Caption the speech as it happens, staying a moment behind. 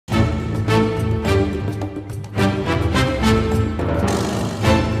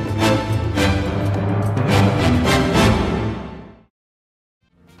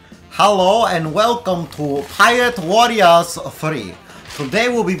Hello and welcome to Pirate Warriors 3. Today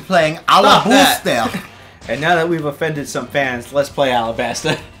we'll be playing Alabuster. And now that we've offended some fans, let's play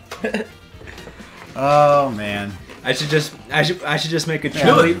Alabaster. Oh man. I should just make a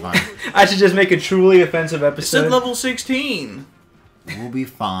truly I should just make a truly offensive episode. It's at level 16. We'll be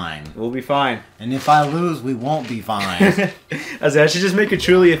fine. We'll be fine. And if I lose, we won't be fine. I should just make a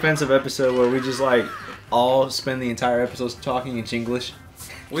truly offensive episode where we just like all spend the entire episode talking in Chinglish.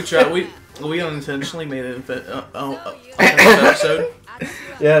 We tried. We unintentionally made an offensive episode.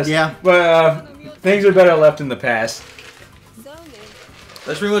 Yes. Yeah. But things are better left in the past.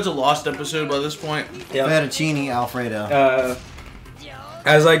 That's pretty much a lost episode by this point. Yep. Fettuccine Alfredo.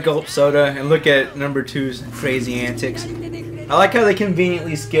 As I gulp soda and look at number 2's crazy antics, I like how they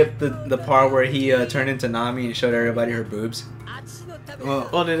conveniently skipped the part where he turned into Nami and showed everybody her boobs.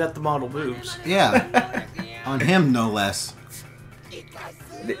 Well, they'd have to model boobs. Yeah. On him, no less.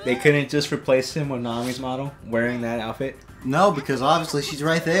 They couldn't just replace him with Nami's model wearing that outfit? No, because obviously she's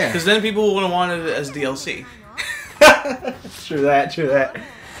right there. Because then people would have wanted it as DLC. True that.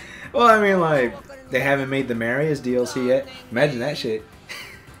 Well, I mean, like, they haven't made the Mary as DLC yet. Imagine that shit.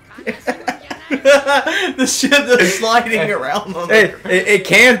 The shit that's sliding around on Hey, it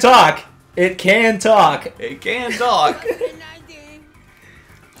can talk. It can talk. It can talk.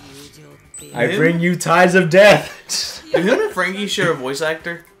 I bring you ties of death. Do him and Frankie share a voice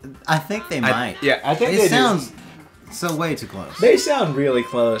actor? I think they might. I think It they sounds so way too close. They sound really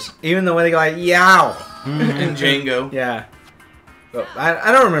close. Even the way they go like, yow. And Django. Yeah. But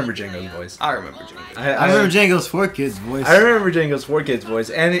I don't remember Django's voice. I remember Django. I remember Django's 4Kids voice. I remember Django's 4Kids voice,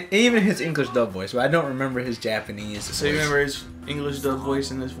 and even his English dub voice, but I don't remember his Japanese So you remember his English dub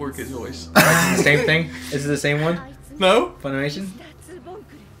voice and his 4Kids voice? It's the same thing? Is it the same one? No? Funimation?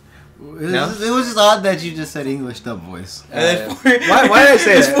 It was just odd that you just said English dub voice. Why did I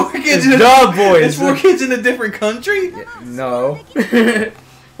say it's that? 4Kids It's in dub voice. It's 4Kids in a different country? Yeah, no.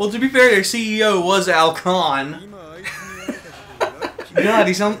 Well, to be fair, their CEO was Al Khan. God,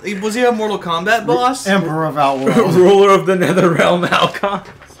 was he a Mortal Kombat boss? Emperor of Outworld. Ruler of the Nether Realm, Alcon.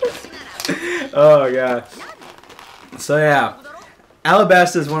 Oh, God. So, yeah.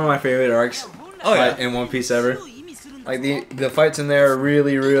 Alabasta is one of my favorite arcs in One Piece ever. Like, the fights in there are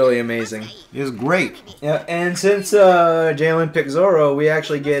really, really amazing. It was great. Yeah, and since Jalen picked Zoro, we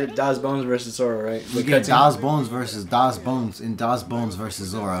actually get Das Bones versus Zoro, right? We get Das Bones versus Das Bones in Das Bones versus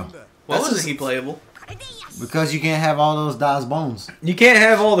Zoro. Why wasn't he playable? Because you can't have all those Das Bones. You can't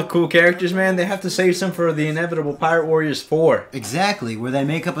have all the cool characters, man. They have to save some for the inevitable Pirate Warriors 4. Exactly, where they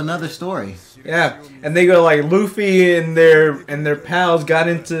make up another story. Yeah, and they go like Luffy and their pals got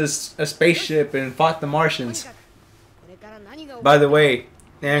into a spaceship and fought the Martians. By the way,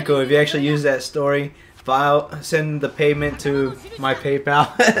 Namco, if you actually use that story, send the payment to my PayPal.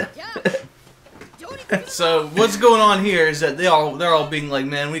 So what's going on here is that they're all being like,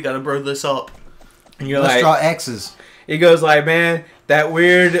 man, we gotta bro this up. And you're Let's like, draw X's. he goes like, man, that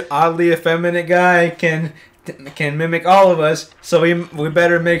weird, oddly effeminate guy can mimic all of us, so we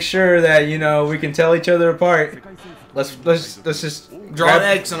better make sure that we can tell each other apart. Let's just Draw an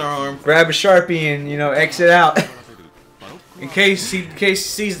X on our arm. grab a Sharpie and X it out. In case he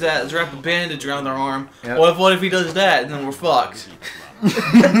sees that, let's wrap a bandage around our arm. Yep. What if he does that and then we're fucked?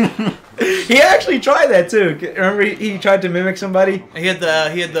 He actually tried that too. Remember he tried to mimic somebody? He had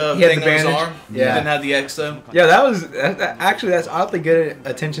the thing on his arm. Yeah. Didn't have the X though. Yeah, that's oddly good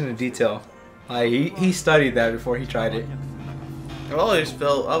attention to detail. Like he studied that before he tried it. I've always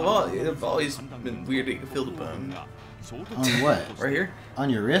been weird that you can feel the bone. On what? Right here? On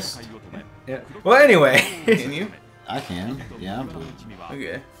your wrist? Yeah. Well, anyway. Can you? I can. Yeah.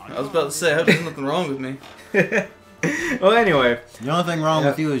 Okay. I was about to say, I hope there's nothing wrong with me. Well, anyway. The only thing wrong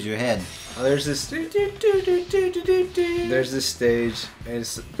with you is your head. There's this stage.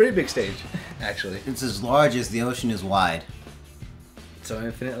 It's a pretty big stage, actually. It's as large as the ocean is wide. So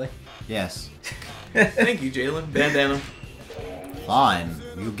infinitely? Yes. Thank you, Jalen. Bandana. Fine.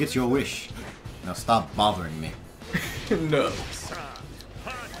 You'll get your wish. Now stop bothering me. No.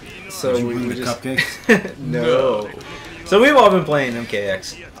 So Did you bring we the just... cupcakes? No. So we've all been playing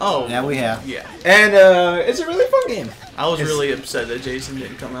MKX. Oh. Yeah, we have. Yeah. And it's a really fun game. I was really upset that Jason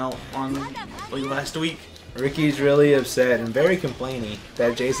didn't come out on last week. Ricky's really upset and very complaining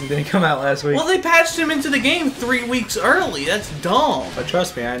that Jason didn't come out last week. Well, they patched him into the game 3 weeks early. That's dumb. But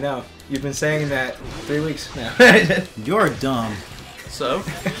trust me, I know. You've been saying that 3 weeks now. You're dumb. So?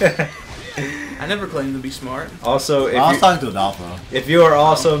 I never claimed to be smart. Also, I was talking to Adolfo. If you are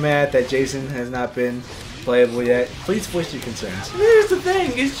also mad that Jason has not been playable yet, please voice your concerns. Here's the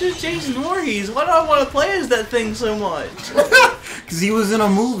thing, it's just Jason Voorhees. Why do I want to play as that thing so much? Because he was in a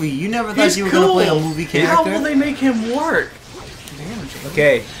movie. You never thought He's you were going to play a cool. movie character. How will they make him work?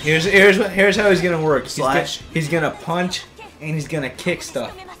 Okay, here's how he's gonna work. Slash. He's gonna punch and he's gonna kick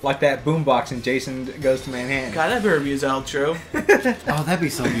stuff like that boombox in Jason Goes to Manhattan. God, that better be his outro. Oh, that'd be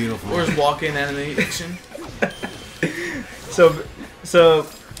so beautiful. Or his walk-in animation. So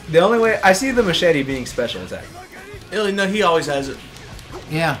the only way I see the machete being special attack. No, he always has it.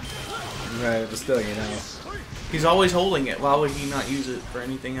 Yeah. Right, but still, you know. He's always holding it. Why would he not use it for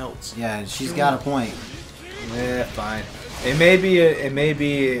anything else? Yeah, she's got a point. Yeah, fine. It may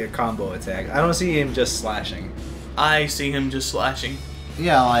be a combo attack. I don't see him just slashing. I see him just slashing.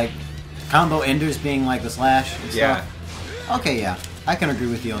 Yeah, like combo enders being like the slash and Yeah. stuff. Okay, yeah. I can agree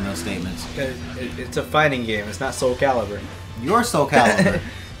with you on those statements. It's a fighting game. It's not Soul Calibur. You're Soul Calibur.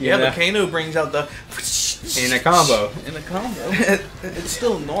 Yeah, know? but Kano brings out the... In a combo. In a combo. It's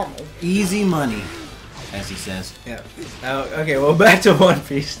still normal. Easy money, as he says. Yeah. Okay, well, back to One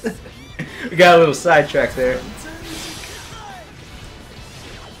Piece. We got a little sidetrack there.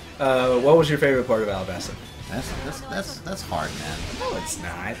 What was your favorite part of Alabasta? That's hard, man. No, it's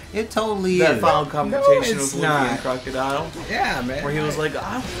not. It totally That is. final confrontation it's with Luffy not. and Crocodile. Yeah, man. Where he was like,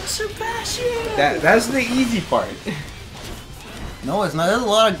 I will surpass you! That's the easy part. No, it's not. There's a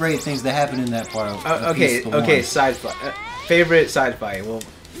lot of great things that happen in that part of Okay, Piece of the okay, One. side fight. Favorite side fight? Well,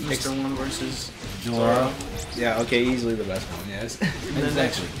 Mr. One versus Zoro. yeah, okay, easily the best one, yes.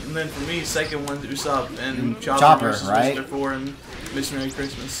 And then for me, second one's Usopp and Chopper, Chopper, versus right? Mr. Four and Miss Merry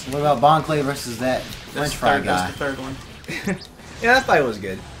Christmas. What about Bon Clay versus that French fry guy? That's the third one. Yeah, that fight was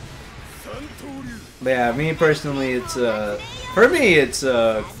good. But yeah, me personally, it's for me, it's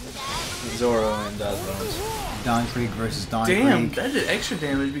Zoro and Bones. Don Krieg versus Don Damn, Krieg. that did extra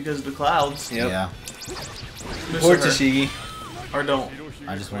damage because of the clouds. Yep. Yeah. Or Mr. Tashigi. Or don't.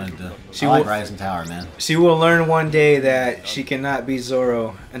 I just wanted to. She I like will- Rising Tower, man. She will learn one day that she cannot beat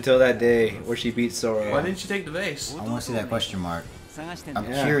Zoro until that day where she beats Zoro. Why didn't you take the vase? I want to see that question mark. I'm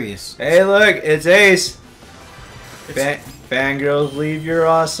Yeah. curious. Hey, look, it's Ace. It's, Fangirls, leave your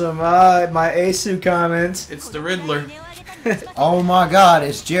awesome my Asu comments. it's the Riddler. Oh my God!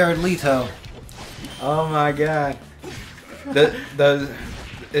 It's Jared Leto. Oh my god.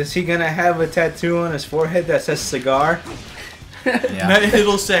 Is he gonna have a tattoo on his forehead that says cigar? Yeah.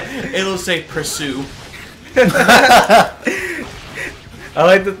 It'll say pursue. I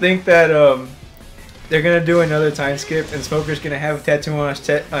like to think that they're gonna do another time skip and Smoker's gonna have a tattoo on his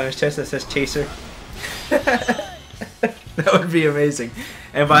chest that says Chaser. That would be amazing.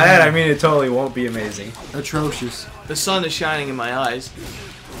 And by that I mean it totally won't be amazing. Atrocious. The sun is shining in my eyes.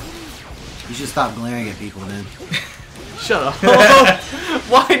 You should stop glaring at people then. Shut up.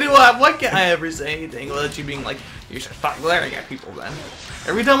 Why can't I ever say anything without you being like, you should stop glaring at people then?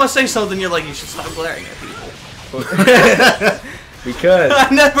 Every time I say something, you're like, you should stop glaring at people. Because I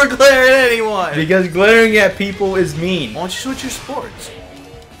never glare at anyone. because glaring at people is mean. Why don't you switch your sports?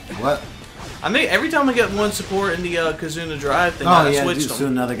 What? I mean, every time I get one support in the Kazuna Drive thing, Oh I yeah, switched to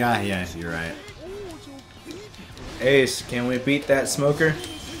them. another guy. Yeah, you're right. Ace, can we beat that Smoker?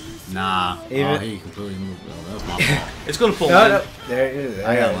 Nah. Even- Oh, he completely moved. Oh, that was my fault. It's gonna pull No, in. no. There it is.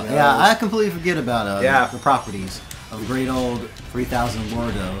 Yeah, I completely forget about Yeah. the properties of great old 3000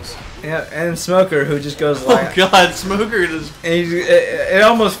 Lordos. Yeah, and Smoker who just goes Oh like, god, Smoker just... and it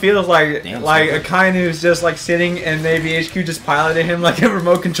almost feels like Damn, like Smoker. a kind who's just like sitting and maybe HQ just piloted him like a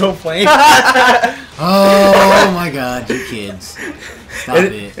remote control plane. Oh my God, you kids! Stop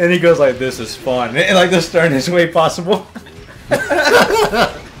it. And he goes like, "This is fun," in like the sternest way possible.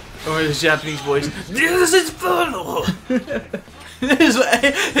 Or his Japanese voice. This is fun!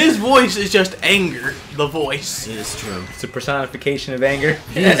 His voice is just anger. The voice. It is true. It's a personification of anger,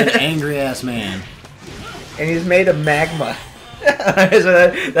 He is an angry ass man. and he's made of magma.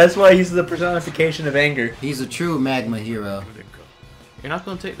 So that's why he's the personification of anger. He's a true magma hero. You're not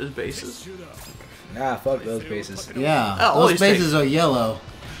gonna take those bases. Nah, fuck those bases. Yeah, I'll those always take- bases are yellow.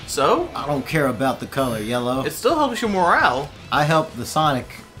 So? I don't care about the color yellow. It still helps your morale. I help the Sonic.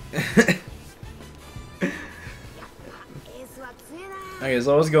 Okay,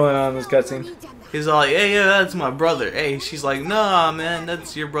 so what's going on in this cutscene? He's all like, hey, yeah, that's my brother. Hey, she's like, nah, man,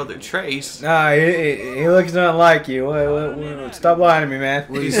 that's your brother Trace. Nah, he looks nothing like you. What, stop lying to me, man.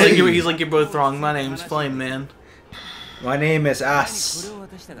 He's like, you're both wrong. My name's Flame Man. My name is As.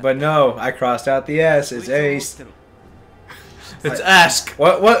 But no, I crossed out the S. It's Ace. It's Ask.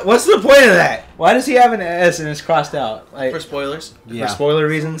 What's the point of that? Why does he have an S and it's crossed out? Like For spoilers. Yeah. for spoiler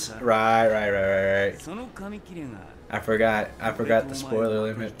reasons? Right. I forgot the spoiler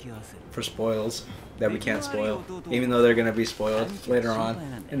limit for spoils that we can't spoil, even though they're gonna be spoiled later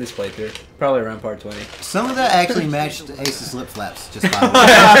on in this playthrough, probably around part 20. Some of that actually matched Ace's lip flaps, just by the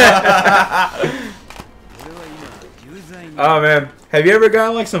way. Oh man, have you ever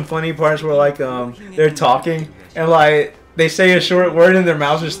gotten like some funny parts where like they're talking and like they say a short word and their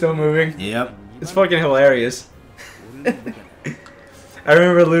mouths are still moving? Yep. It's fucking hilarious. I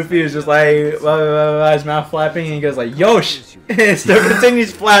remember Luffy was just like blah, blah, blah, blah, his mouth flapping and he goes like Yosh and still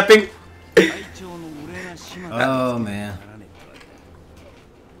continues flapping. Oh man.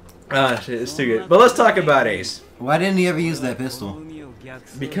 Ah shit, it's too good. But let's talk about Ace. Why didn't he ever use that pistol?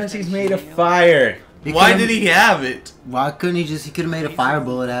 Because he's made of fire. Why did he have it? Why couldn't he just? He could have made a fire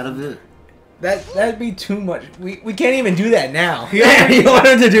bullet out of it. That'd be too much. We can't even do that now. You want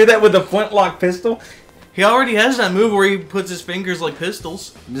him to do that with a flintlock pistol? He already has that move where he puts his fingers like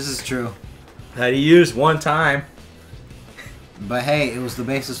pistols. This is true. That he used one time. But hey, it was the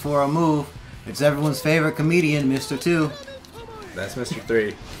basis for a move. It's everyone's favorite comedian, Mr. 2. That's Mr.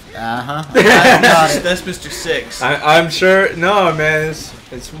 3. Uh-huh. I got it. That's Mr. 6. I'm sure. No, man.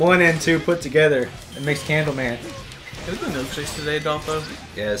 It's 1 and 2 put together. It makes Candleman. Have we been milkshakes today, Dolpho?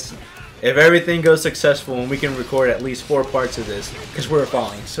 Yes. If everything goes successful and we can record at least 4 parts of this, because we're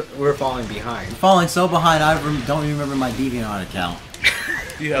falling behind. I'm falling so behind, I don't even remember my DeviantArt account.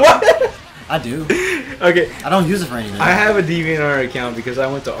 Yeah. What? I do. Okay. I don't use it for anything. I have a DeviantArt account because I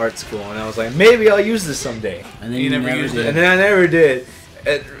went to art school and I was like, maybe I'll use this someday. And then You you never never used did. it. And then I never did.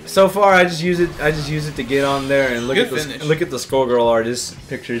 So far, I just use it to get on there and look Good at the finish. look at the Skullgirl artist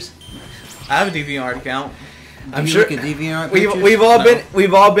pictures. I have a DeviantArt account. I'm Do you sure look at DeviantArt we've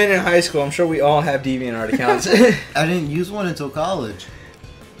pictures? all been in high school. I'm sure we all have DeviantArt accounts. I didn't use one until college.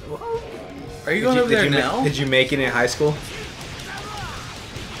 Are you going over there now? Did you make it in high school?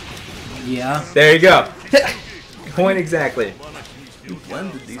 Yeah. There you go. Point exactly. You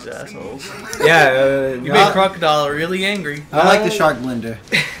blended these assholes. Yeah. You made Crocodile really angry. I like the shark blender.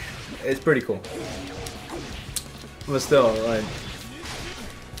 It's pretty cool. But still, like,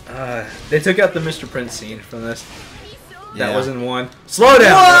 they took out the Mr. Prince scene from this. That Yeah. was in 1. Slow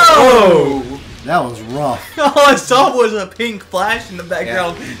down! Whoa! That was rough. All I saw was a pink flash in the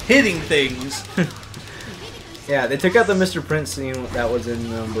background hitting things. Yeah, they took out the Mr. Prince scene that was in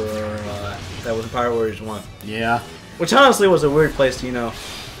that was in Pirate Warriors 1. Yeah. Which honestly was a weird place to,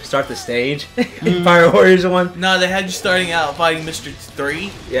 start the stage in Pirate Warriors 1. No, they had you starting out fighting Mr.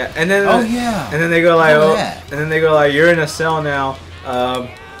 3. Yeah, and then Oh yeah. and then they go like, Remember oh, that. and then they go like, you're in a cell now,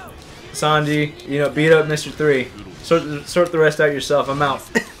 Sanji. Beat up Mr. 3. Sort the rest out yourself. I'm out.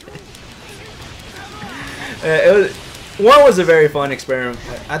 One was a very fun experiment.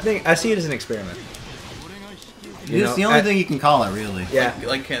 I see it as an experiment. It's the only thing you can call it, really. Yeah.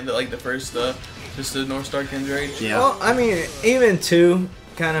 Like the first, just the North Star Ken's Rage. Yeah. Well, I mean, even 2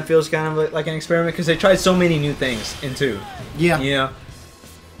 kind of feels kind of like an experiment because they tried so many new things in 2. Yeah.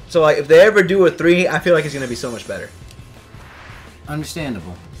 So like, if they ever do a 3, I feel like it's gonna be so much better.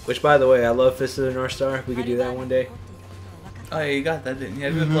 Understandable. Which, by the way, I love Fist of the North Star. If we could do that one day. Oh, yeah, you got that, didn't you?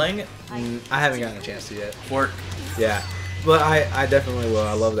 Have you been playing it? I haven't gotten a chance to yet. Work. Yeah, but I definitely will.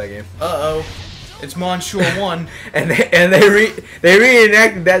 I love that game. Uh-oh. It's Monsieur 1. And they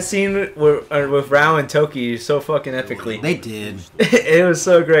reenacted that scene with Rao and Toki so fucking epically. They did. It was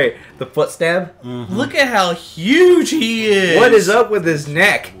so great. The foot stab. Look at how huge he is. What is up with his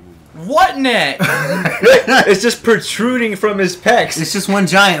neck? What neck? It's just protruding from his pecs. It's just one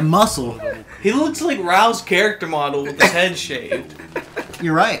giant muscle. He looks like Rao's character model with his head shaved.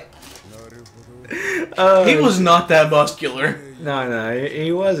 You're right. He was not that muscular. No,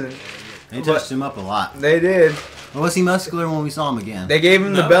 he wasn't. They touched him up a lot. They did. Or was he muscular when we saw him again? They gave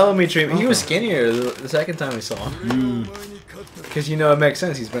him the No. Bellamy treatment. He was skinnier the second time we saw him. Because, it makes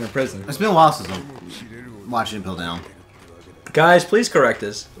sense. He's been in prison. It's been a while since I watched Impel Down. Guys, please correct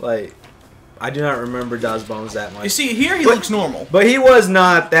us. Like, I do not remember Daz Bones that much. You see, here he looks normal. But he was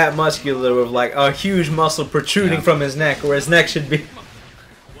not that muscular with, like, a huge muscle protruding from his neck, where his neck should be.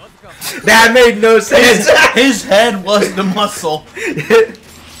 That made no sense. His head was the muscle.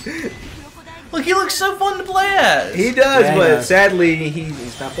 Look, he looks so fun to play as. He does, Yeah, he but does. sadly,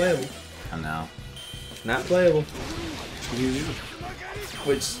 he's not playable. I know. Not playable.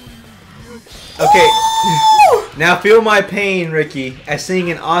 Which... Okay. Now feel my pain, Ricky, at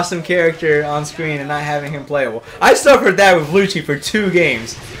seeing an awesome character on screen and not having him playable. I suffered that with Lucci for 2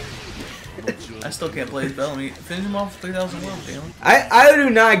 games. I still can't play his Bellamy. Finish him off 3,000 love, damn. I do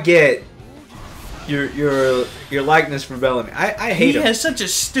not get your likeness for Bellamy. I hate him. He has such a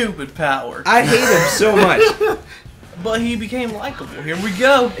stupid power. I hate him so much. But he became likable. Here we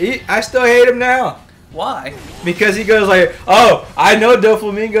go. I still hate him now. Why? Because he goes like, oh, I know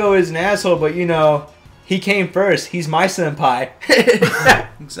Doflamingo is an asshole, but you know, he came first. He's my senpai.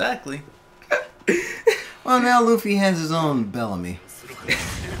 Exactly. Well, now Luffy has his own Bellamy.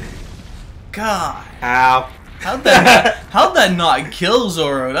 God. Ow. How'd that not kill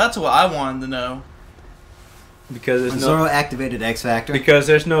Zoro? That's what I wanted to know. Because there's Zoro activated X Factor. Because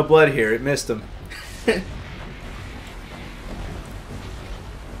there's no blood here. It missed him.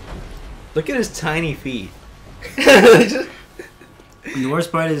 Look at his tiny feet. And the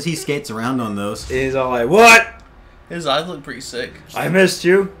worst part is he skates around on those. He's all like, what? His eyes look pretty sick. I missed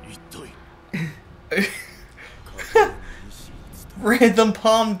you. Random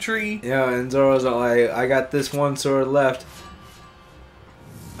palm tree. Yeah, and Zoro's all like, I got this one sword left.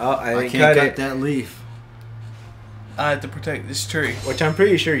 Oh, I didn't can't cut cut it. that leaf. I have to protect this tree. Which I'm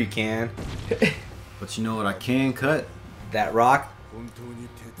pretty sure you can. But you know what I can cut? That rock.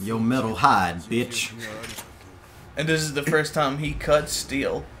 Your metal hide, bitch. And this is the first time he cuts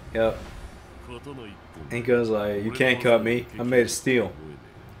steel. Yep. And he goes like, you can't cut me. I'm made of steel.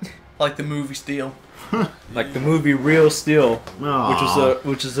 Like the movie Steel. Like the movie Real Steel, Aw.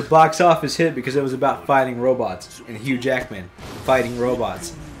 which is a box office hit because it was about fighting robots and Hugh Jackman fighting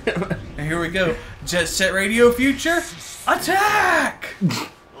robots. And here we go. Jet Set Radio Future, attack!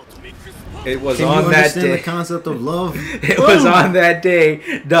 It was Can on you that understand day. the concept of love? It was on that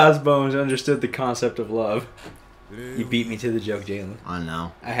day. Dawes Bones understood the concept of love. You beat me to the joke, Jalen. I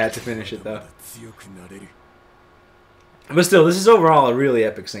know. I had to finish it though. But still, this is overall a really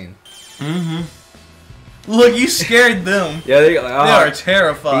epic scene. Mm-hmm. Look, you scared them. Yeah, they are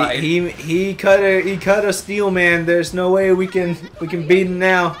terrified. He cut a steel man. There's no way we can beat him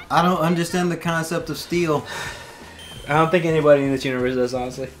now. I don't understand the concept of steel. I don't think anybody in this universe does,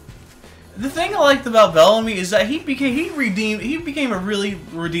 honestly. The thing I liked about Bellamy is that he became a really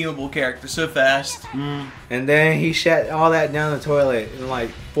redeemable character so fast. And then he shat all that down the toilet in like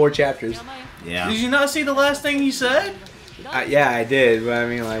 4 chapters. Yeah. Did you not see the last thing he said? Yeah, I did, but I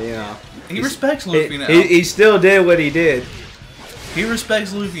mean, like, you know. He respects Luffy now. He still did what he did. He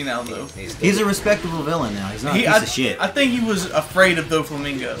respects Luffy now, though. He's a respectable villain now. He's not a piece of shit. I think he was afraid of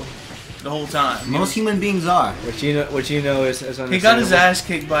Doflamingo the whole time. Most human beings are. What you know is understandable. He got his ass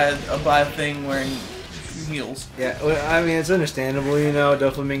kicked by a thing wearing heels. Yeah, well, I mean, it's understandable, you know.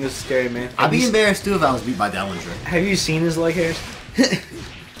 Doflamingo's a scary man. I'd be embarrassed too if I was beat by Dellinger. Have you seen his leg hairs?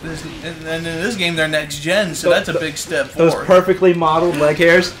 And in this game, they're next gen, so that's a big step Those forward. perfectly modeled leg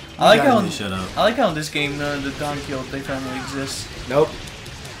hairs? I like how in this game none of the Don Quixote family exists. Nope.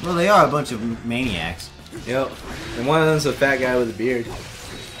 Well, they are a bunch of maniacs. Yep. And one of them's a fat guy with a beard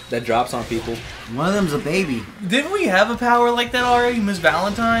that drops on people. One of them's a baby. Didn't we have a power like that already, Miss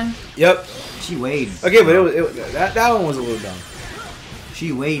Valentine? Yep. She weighed. Okay, but that one was a little dumb.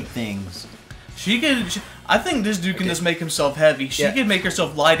 She weighed things. I think this dude can just make himself heavy. She could make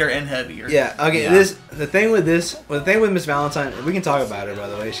herself lighter and heavier. Yeah. Okay. Yeah. The thing with Miss Valentine, we can talk about her by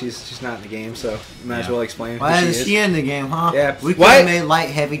the way. She's not in the game, so might as well explain. Why who is she in the game, huh? Yeah. We could have made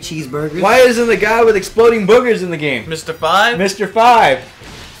light, heavy cheeseburgers. Why isn't the guy with exploding boogers in the game? Mr. 5? Mr.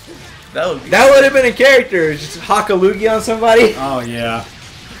 5. That would have been a character. Just hock a loogie on somebody. Oh yeah,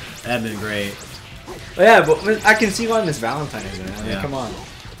 that'd been great. Yeah, but I can see why Miss Valentine is in it. I mean, Yeah. come on.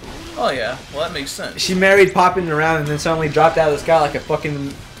 Oh yeah, well that makes sense. She married popping around and then suddenly dropped out of the sky like a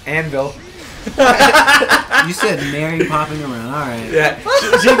fucking anvil. You said Mary popping around. All right. Yeah,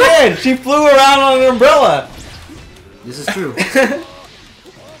 she did. She flew around on an umbrella. This is true.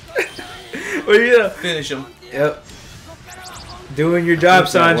 Well, yeah. Finish him. Yep. Doing your job,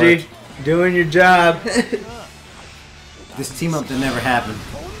 Hope that Sanji. Doing your job. This team up that never happened.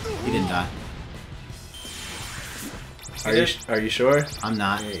 He didn't die. Are you sure? I'm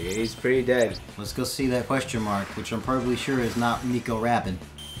not. Yeah, he's pretty dead. Let's go see that question mark, which I'm probably sure is not Nico Rabin.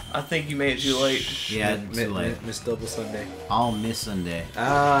 I think you made it too late. Yeah, too late. Miss Double Sunday. I'll miss Sunday.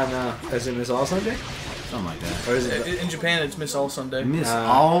 Ah, no. Is it Miss All Sunday? Something like that. Or is it? In Japan, it's Miss All Sunday. Miss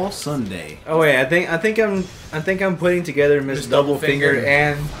All Sunday. Oh wait, I think I'm putting together Miss Double Finger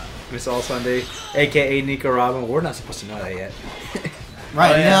and Miss All Sunday, aka Nico Robin. We're not supposed to know that yet.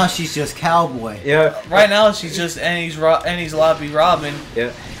 Right Oh, yeah. now, she's just cowboy. Yeah. Right now, she's just Annie's Lobby Robin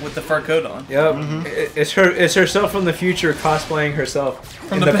Yeah. with the fur coat on. Yep. It's herself from the future cosplaying herself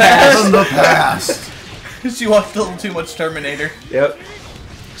From in the past. From the past. She watched a little too much Terminator. Yep.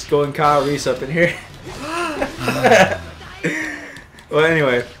 Just going Kyle Reese up in here. Well,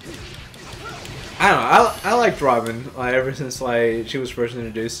 anyway. I don't know. I liked Robin ever since she was first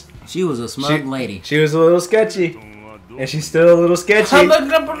introduced. She was a smug lady. She was a little sketchy, and she's still a little sketchy.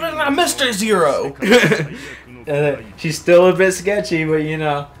 Mr. Zero. She's still a bit sketchy, but you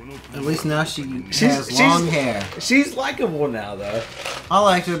know. At least now she She's- has long hair. She's likable now, though. I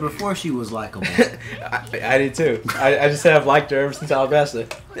liked her before she was likable. I did too. I just have liked her ever since Alabasta.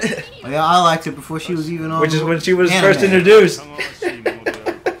 Yeah, I liked her before she was even on. Which is when she was anime. first introduced.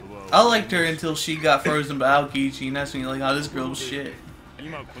 I liked her until she got frozen by Aokichi, and that's when you're like, oh, this girl's shit.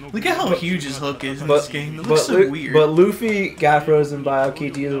 Look at how huge his hook is in this game. It looks so weird. But Luffy got frozen by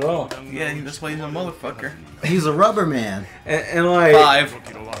Aokichi as well. Yeah, that's why he's a motherfucker. He's a rubber man. And like, 5.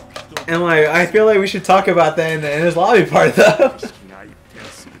 and like, I feel like we should talk about that in his lobby part though.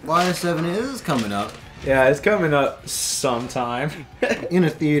 YS7 is coming up Yeah, it's coming up sometime. in a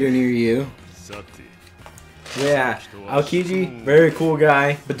theater near you. Yeah, Aokiji, very cool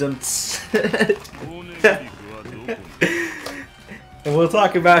guy, but and we'll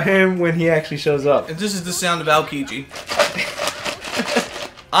talk about him when he actually shows up. And this is the sound of Aokiji.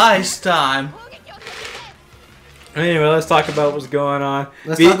 Ice time. Anyway, let's talk about what's going on.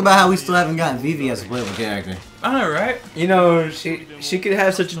 Let's talk about how we still haven't gotten Vivi as a playable character. I know, right? You know, she could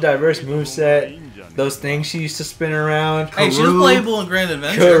have such a diverse moveset. Those things she used to spin around. Hey, she's Karoo. playable in Grand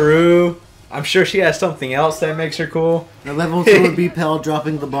Adventure. Karoo. I'm sure she has something else that makes her cool. The level 2 would be Pell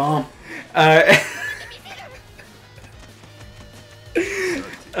dropping the bomb.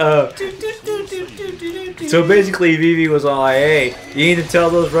 So basically, Vivi was all like, "Hey, you need to tell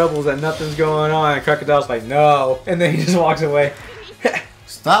those rebels that nothing's going on." And Crocodile's like, "No," and then he just walks away.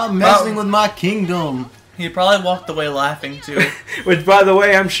 Stop messing with my kingdom. He probably walked away laughing too. Which, by the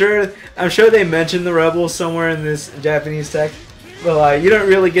way, I'm sure they mentioned the rebels somewhere in this Japanese text, but like, you don't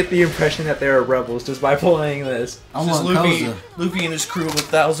really get the impression that they're rebels just by playing this. I Just want Koza. Luffy and his crew of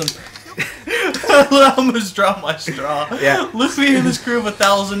 1,000. I almost dropped my straw. Yeah. Luffy and his crew of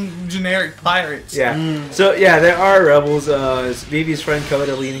 1,000 generic pirates. Yeah. So yeah, there are rebels. It's Vivi's friend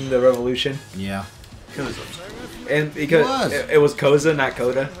Koda leading the revolution, Yeah. and because it was Koza, not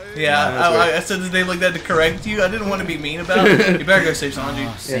Koda. Yeah, that's weird. I said his name like that to correct you. I didn't want to be mean about it. You better go save Sanji.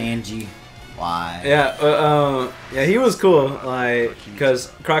 Oh, Sanji. Why? Yeah, yeah, he was cool. Like,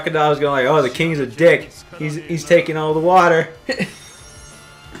 because Crocodile was going like, "Oh, the king's a dick. He's taking all the water."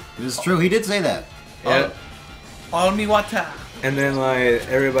 It was true. He did say that. Yeah. All me wata. And then like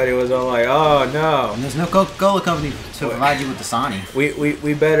everybody was all like, "Oh no, And there's no Coca-Cola company to provide you with the Sani.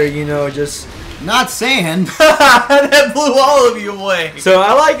 we better, you know, just." Not sand. That blew all of you away. So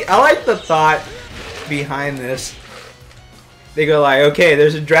I like the thought behind this. They go like, "Okay,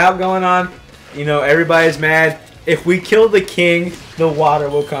 there's a drought going on. You know, everybody's mad. If we kill the king, the water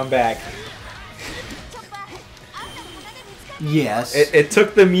will come back." Yes. It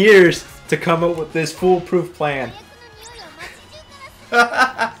took them years to come up with this foolproof plan.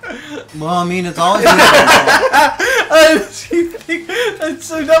 Well, I mean, it's always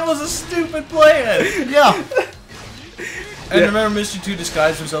So that was a stupid plan. yeah. And remember, Mr. 2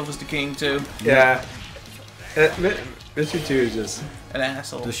 disguised himself as the king too. Yeah. Mr. 2 is just... An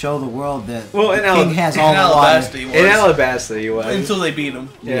asshole. To show the world that Well, the in king has all In the water. Alabasta he was. In Alabasta, he was. Until they beat him.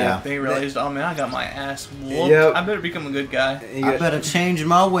 Yeah. They realized, oh man, I got my ass whooped. Yep. I better become a good guy. He I got- better change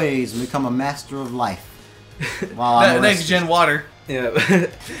my ways and become a master of life. While I'm Next arrested. gen water. Yeah.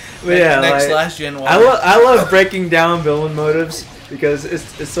 But yeah, Next like, last gen water. I love breaking down villain motives because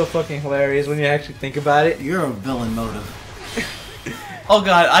it's so fucking hilarious when you actually think about it. You're a villain motive. Oh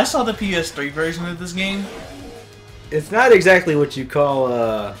god, I saw the PS3 version of this game. It's not exactly what you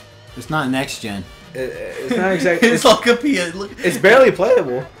call It's not next gen. it's not exactly It's like a PS. Look, it's barely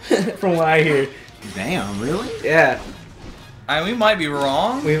playable from what I hear. Damn, really? Yeah. we might be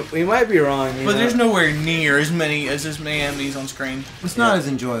wrong, We might be wrong, you but know. there's nowhere near as many enemies on screen. It's not as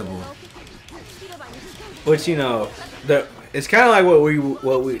enjoyable. Which, you know, it's kind of like what we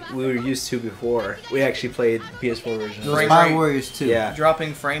were used to before. We actually played the PS4 version. It was Frame Fire rate. Warriors 2. Yeah.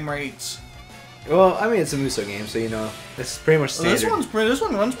 Dropping frame rates. Well, I mean, it's a Muso game, so you know, it's pretty much Well, standard. this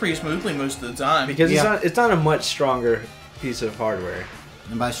one runs pretty smoothly most of the time. Because Yeah. it's not a much stronger piece of hardware.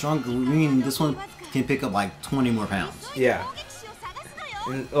 And by strong, we mean this one can pick up like 20 more pounds. Yeah.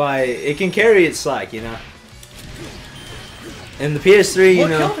 And, like, it can carry its slack, you know. And the PS3, you What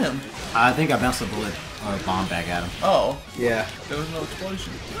know. killed him? I think I bounced a bullet or a bomb back at him. Oh, Yeah. there was no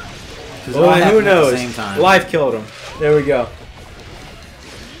explosion. 'Cause it Well, all who happened at the knows? same time. Life killed him. There we go.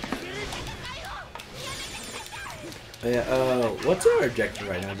 Yeah, what's our objective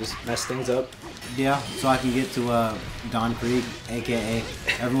right now? Just mess things up? Yeah, so I can get to Don Krieg, aka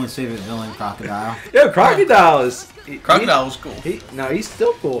everyone's favorite villain, Crocodile. Yo, Crocodile is... Crocodile was cool. No, he's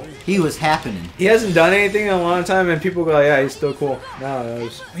still cool. He was happening. He hasn't done anything in a long time, and people go, yeah, he's still cool. No,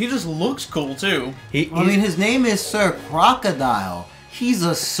 He just looks cool too. I mean, his name is Sir Crocodile. He's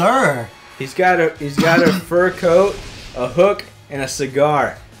a sir. he's got a fur coat, a hook, and a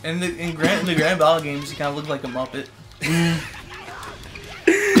cigar. And in the Grand Battle games, he kind of looked like a Muppet.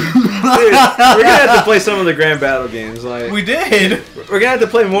 Dude, we're gonna have to play some of the Grand Battle games. Like We did. we're gonna have to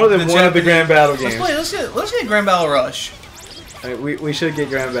play more than one of the Grand Battle games. Let's get Grand Battle Rush. Like, we should get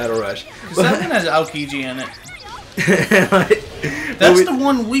Grand Battle Rush. Because that one has Aokiji in it. Like, That's the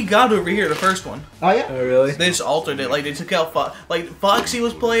one we got over here, the first one. Oh yeah. Oh really? They just altered it. Like they took out Foxy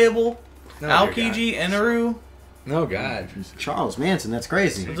was playable. Oh, Aokiji, Enaru. Oh god. Charles Manson, that's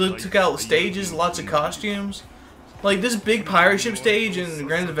crazy. They took out stages, lots of costumes. Like this big pirate ship stage in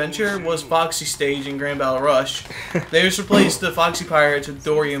Grand Adventure was Foxy stage in Grand Battle Rush. They just replaced the Foxy pirates with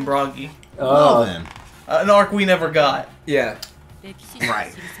Dory and Broggy. Well then. An arc we never got. Yeah.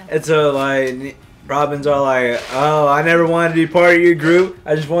 Right. And so like Robin's all like, oh, I never wanted to be part of your group.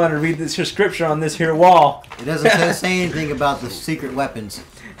 I just wanted to read this description on this here wall. It doesn't say anything about the secret weapons.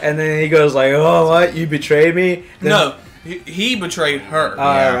 And then he goes like, oh, what? You betrayed me? Then, No, he betrayed her.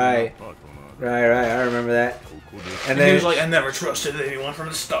 All right. Right. I remember that. And then he was like, I never trusted anyone from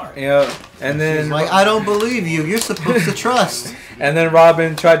the start. Yep. And then He's like, I don't believe you. You're supposed to trust. And then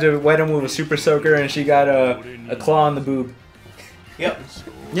Robin tried to wet him with a super soaker, and she got a claw on the boob. Yep.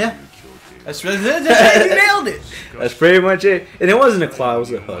 Yeah. That's you nailed it. That's pretty much it. And it wasn't a claw; it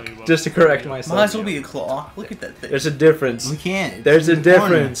was a hook. Just to correct myself. Might as well be a claw. Look at that thing. There's a difference. We can't. There's a It's in the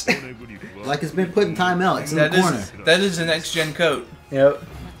corner. difference. Like it's been put in timeout. It's in the corner. That is the next gen coat. Yep.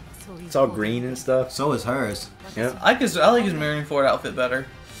 It's all green and stuff. So is hers. Yep. I like his Marineford outfit better.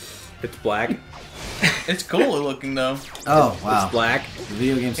 It's black. It's cooler looking though. Oh wow. It's black. The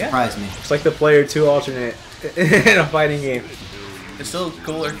video game surprised me. It's like the player 2 alternate in a fighting game. It's still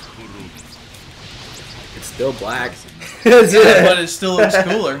cooler. It's still black. Yeah, but it still looks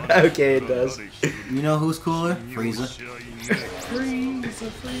cooler. Okay, it does. You know who's cooler? Frieza.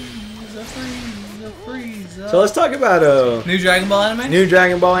 Frieza. So let's talk about New Dragon Ball anime? new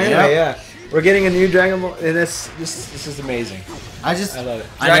Dragon Ball anime. Yep. Yeah, we're getting a new Dragon Ball, and this is amazing. I love it.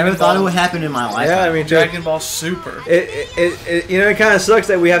 I never Dragon thought it Ball. would happen in my life. Yeah, I mean, Dragon Ball Super. it you know, it kind of sucks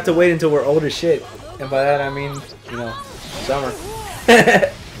that we have to wait until we're old as shit, and by that I mean, you know, summer.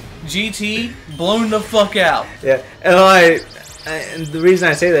 GT blown the fuck out. Yeah, and the reason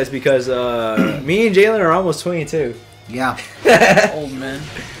I say that is because me and Jalen are almost 22. Yeah. Old men.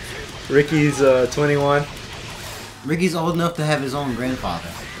 Ricky's 21. Ricky's old enough to have his own grandfather.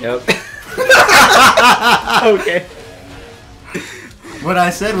 Yep. Okay. What I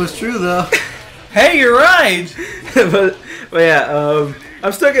said was true though. Hey, you're right. but yeah,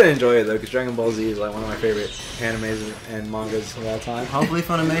 I'm still gonna enjoy it though, because Dragon Ball Z is like one of my favorite animes and mangas of all time. Hopefully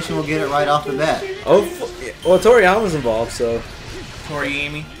Funimation will get it right off the bat. Oh, well, Toriyama's involved, so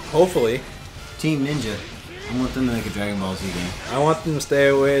Toriyami. hopefully. Team Ninja. I want them to make a Dragon Ball Z game. I want them to stay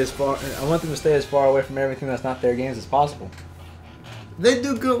away as far. I want them to stay as far away from everything that's not their games as possible. They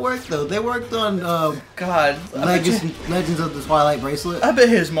do good work though. They worked on God. Legends of the Twilight Bracelet. I bet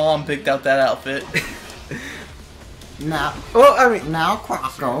his mom picked out that outfit. Now, Well, I mean, now,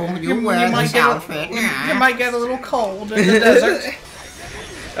 Croco, you You wear might this get a- outfit. You might get a little cold in the desert.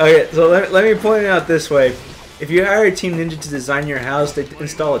 okay, so let me point it out this way: if you hire a Team Ninja to design your house, they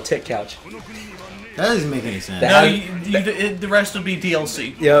install a tit couch. That doesn't make any sense. No, the rest would be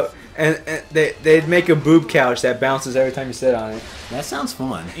DLC. Yep, and they'd make a boob couch that bounces every time you sit on it. That sounds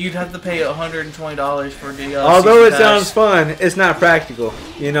fun. You'd have to pay $120 for DLC. Although it pass. sounds fun, it's not practical.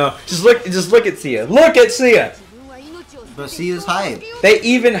 You know, just look at Sia. Look at Sia. But Sia's hype. They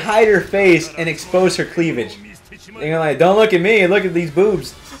even hide her face and expose her cleavage. They're like, don't look at me, look at these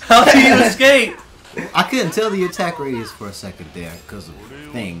boobs. How do you escape? I couldn't tell the attack radius for a second there because of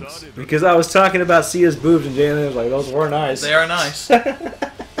things. Because I was talking about Sia's boobs and Jalen was like, those were nice. They are nice.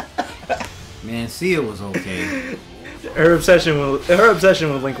 Man, Sia was okay. Her obsession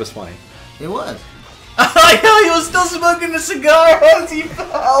with Link was funny. It was. I like how he was still smoking the cigar as he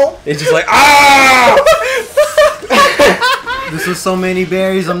fell. It's just like, ah! This was so many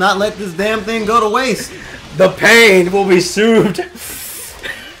berries. I'm not letting this damn thing go to waste. The pain will be soothed.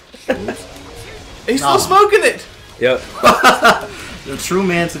 He's still smoking it. Yep. The true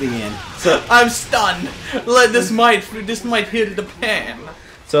man to the end. I'm stunned. This might hit the pan.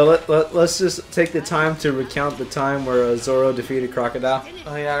 So let's just take the time to recount the time where Zoro defeated Crocodile.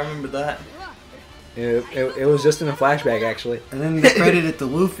 Oh yeah, I remember that. It was just in a flashback, actually. And then they credited it to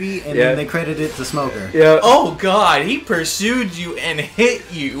Luffy, and Yeah. then they credited it to Smoker. Yeah. Oh god, he pursued you and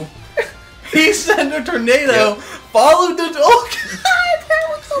hit you. He sent a tornado, followed the. Oh god, that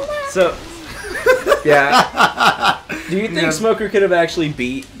was so bad. So, yeah. Do you think Smoker could have actually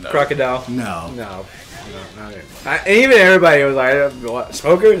beat Crocodile? No. No. And even everybody was like, what,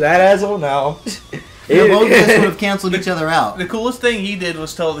 Smoker? That asshole? No. Yeah, both of us would have canceled each other out. The coolest thing he did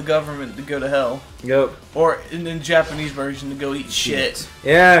was tell the government to go to hell. Yep. Or in the Japanese version to go eat shit.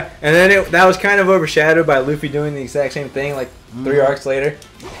 Yeah, and then that was kind of overshadowed by Luffy doing the exact same thing like 3 arcs later.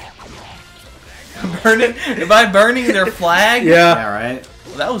 By burning their flag? Yeah, right.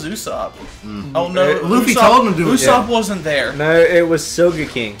 Well, that was Usopp. Oh no, Luffy told him to do it. Usopp wasn't there. No, it was Soga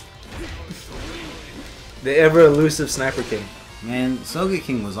King. The ever elusive Sniper King. Man, Soga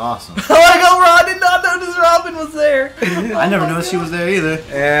King was awesome. Oh my god, Ron did not notice Robin was there. I never noticed she was there either.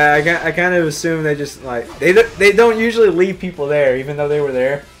 Yeah, I kind of assume they just like they don't usually leave people there, even though they were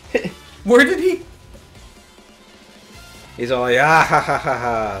there. Where did he? He's all like, ah ha ha ha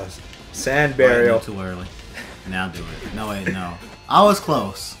ha, sand burial. Too early. Now do it. No wait, no. I was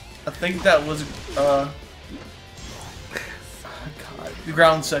close. I think that was God, the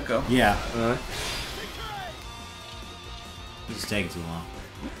ground Sekko. Yeah. It's taking too long.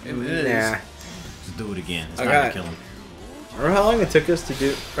 It is. Nah. Just do it again. It's Okay. not to kill him. Remember how long it took us to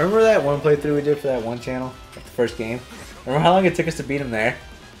do? Remember that one playthrough we did for that one channel, like the first game? Remember how long it took us to beat him there?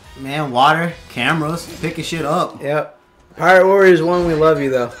 Man, water, cameras, picking shit up. Yep. Pirate Warriors 1, we love you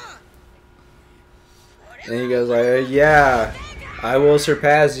though. And he goes like, yeah, I will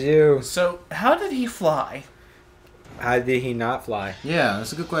surpass you. So, how did he fly? How did he not fly? Yeah,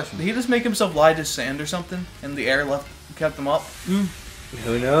 that's a good question. Did he just make himself lie to sand or something? And the air kept him up?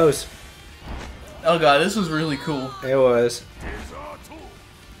 Who knows? Oh god, this was really cool. It was.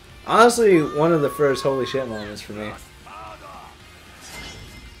 Honestly, one of the first holy shit moments for me.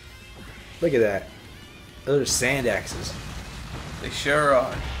 Look at that. Those are sand axes. They sure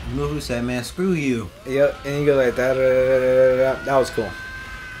are. You know who said, man, screw you. Yep, and you go like that. That was cool.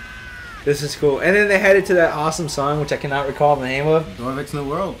 This is cool. And then they had it to that awesome song, which I cannot recall the name of. Dorvik's New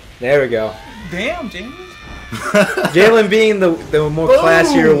World. There we go. Damn, James. Jalen being the more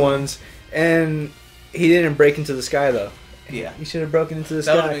classier ones, and he didn't break into the sky though. Yeah. He should have broken into the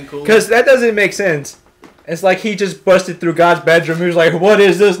That would've sky. been cool. Because that doesn't make sense. It's like he just busted through God's bedroom. He was like, "What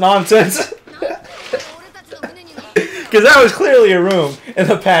is this nonsense?" Because that was clearly a room in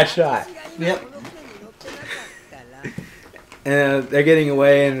the past shot. Yep. And they're getting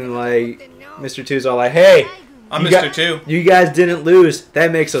away, and like Mr. Two's all like, "Hey, I'm you Mr. 2. You guys didn't lose.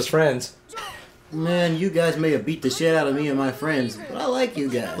 That makes us friends." Man, you guys may have beat the shit out of me and my friends, but I like you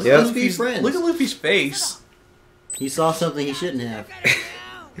guys. Yep. Let's be friends. Look at Luffy's face. He saw something he shouldn't have.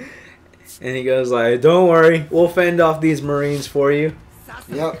 And he goes like, "Don't worry, we'll fend off these Marines for you."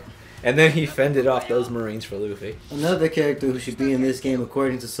 Yep. And then he fended off those Marines for Luffy. Another character who should be in this game,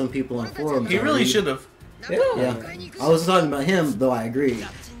 according to some people on forums. He really should have. Yeah. I was talking about him, though I agree.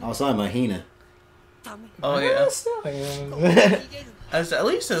 I was talking about Hina. Oh yeah. At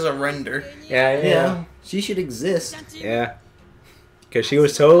least as a render. Yeah. She should exist. Yeah. Because she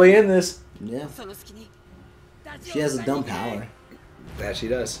was totally in this. Yeah. She has a dumb power. That she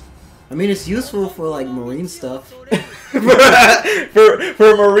does. I mean, it's useful for, like, marine stuff.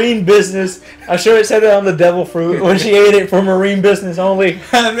 for marine business. I'm sure it said it on the devil fruit when she ate it for marine business only.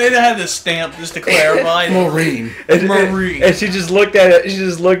 Maybe I had the stamp just to clarify. Marine. And she just looked at it. She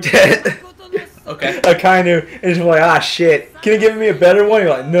just looked at Okay. Akainu and she's like, "Ah, shit. Can you give me a better one?"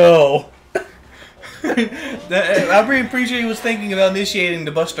 You're like, "No." I'm pretty sure he was thinking about initiating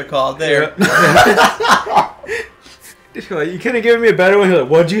the Buster Call there. She's like, "You couldn't give me a better one." He's like,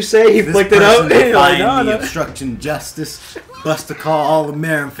 "What'd you say?" He flicked it up. And you're like, "No, the no." obstruction justice. Buster call all the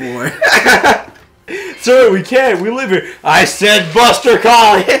Marin for. "Sir, we can't. We live here." "I said Buster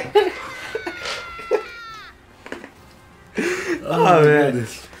Call." Oh man.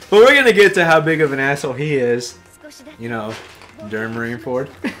 Goodness. But we're gonna get to how big of an asshole he is, you know, during Marineford.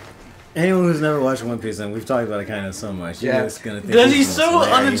 Anyone who's never watched One Piece, and we've talked about it kind of so much, you're just gonna think Because he's so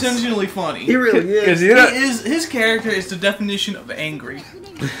hilarious. unintentionally funny. He really is. Because you know, His character is the definition of angry.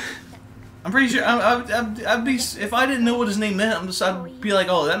 I'm pretty sure I'd be if I didn't know what his name meant. I'd be like,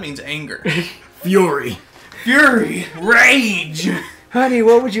 oh, that means anger, Fury. fury, rage. "Honey,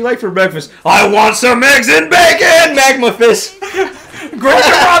 what would you like for breakfast?" "I want some eggs and bacon, Magma Fist." Great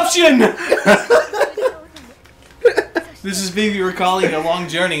corruption! This is Vivi recalling a long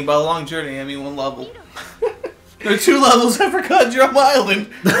journey. By a long journey, I mean one level. There are 2 levels I forgot Drum Island.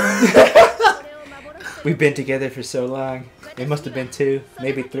 We've been together for so long. It must have been 2,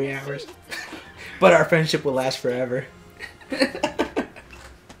 maybe 3 hours. But our friendship will last forever.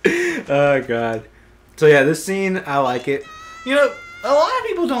 Oh, God. So, yeah, this scene, I like it. You know, a lot of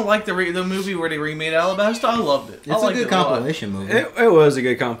people don't like the movie where they remade Alabasta. I loved it. I It's a liked good it lot. compilation movie. It was a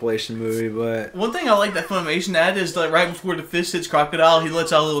good compilation movie, but... One thing I like that Funimation had is like right before the fist hits Crocodile, he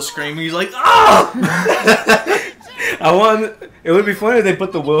lets out a little scream. He's like, "Ah!" It would be funny if they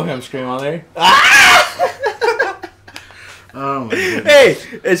put the Wilhelm scream on there. Ah! Oh my goodness.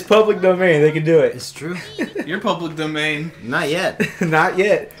 Hey, it's public domain. They can do it. It's true. Your public domain. Not yet. Not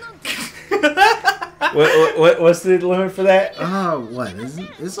yet. What's the limit for that? What?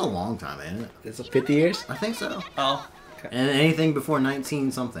 It's a long time, ain't it? It's 50 years. I think so. Oh. And anything before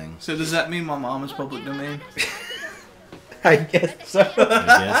 19 something. So does that mean my mom is public domain? I guess so. I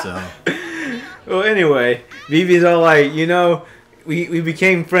guess so. Well, anyway, Vivi's all like, you know, we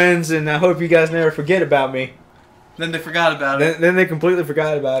became friends, and I hope you guys never forget about me. Then they forgot about it. Then they completely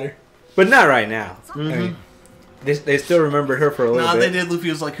forgot about her, but not right now. I mean, they still remembered her for a little Nah, bit. they did. Luffy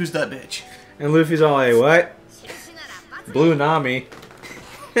was like, "Who's that bitch?" And Luffy's all like, what? Blue Nami.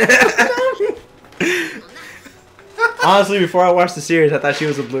 Honestly, before I watched the series, I thought she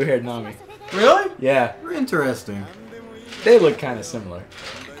was a blue-haired Nami. Really? Yeah, Interesting. they look kind of similar.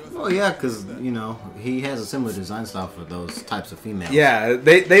 Oh yeah, because you know he has a similar design style for those types of females. Yeah,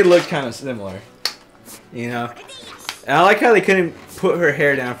 they look kind of similar. You know, and I like how they couldn't put her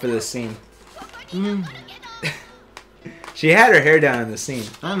hair down for this scene. She had her hair down in the scene.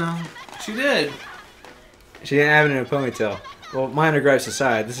 I know. She did. She didn't have it in a ponytail. Well, minor gripes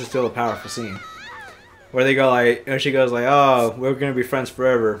aside, this is still a powerful scene. Where they go like, and she goes like, "Oh, we're gonna be friends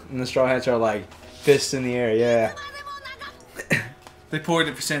forever," and the Straw Hats are like, fists in the air, yeah. They poured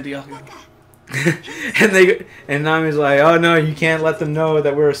it for Santiago. and Nami's like, "Oh no, you can't let them know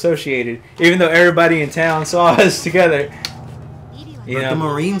that we're associated, even though everybody in town saw us together." You But know? the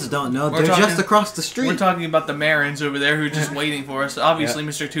Marines don't know. They're talking- just across the street. We're talking about the Marins over there who are just waiting for us. Obviously,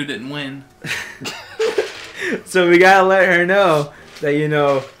 Mr. 2 didn't win. So we gotta let her know that, you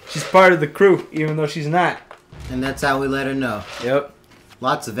know, she's part of the crew, even though she's not. And that's how we let her know. Yep.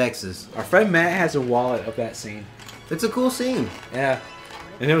 Lots of X's. Our friend Matt has a wallet of that scene. It's a cool scene. Yeah.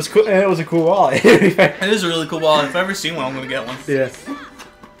 And it was cool. And it was a cool wallet. It is a really cool wallet. If I've ever seen one, I'm gonna get one. Yeah.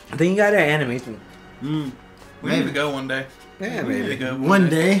 I think you gotta animate them. We need to go one day. Yeah, We need to maybe. go One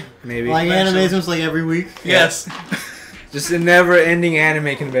day. Maybe. Like Eventually. animations like every week. Yes. Just a never-ending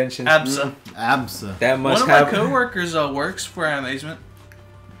anime convention. Absa. Absa. That One must of my have. coworkers works for Amazement.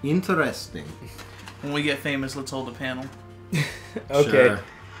 Interesting. When we get famous, let's hold a panel. Okay.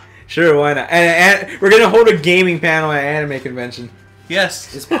 Sure, why not? And we're gonna hold a gaming panel at anime convention.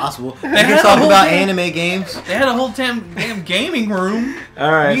 Yes. It's possible. We had can a talk whole about damn- anime games. They had a whole damn gaming room. All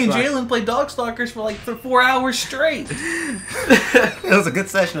right. Me and fine. Jalen played Dogstalkers for like 4 hours straight. It was a good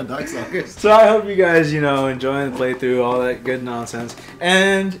session of Darkstalkers. So I hope you guys, you know, enjoying the playthrough, all that good nonsense,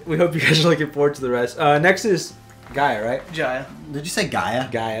 and we hope you guys are looking forward to the rest. Next is Gaia, right? Jaya. Did you say Gaia?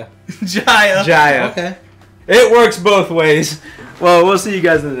 Gaia. Jaya. Jaya. Okay. It works both ways. Well, we'll see you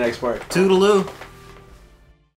guys in the next part. Toodaloo.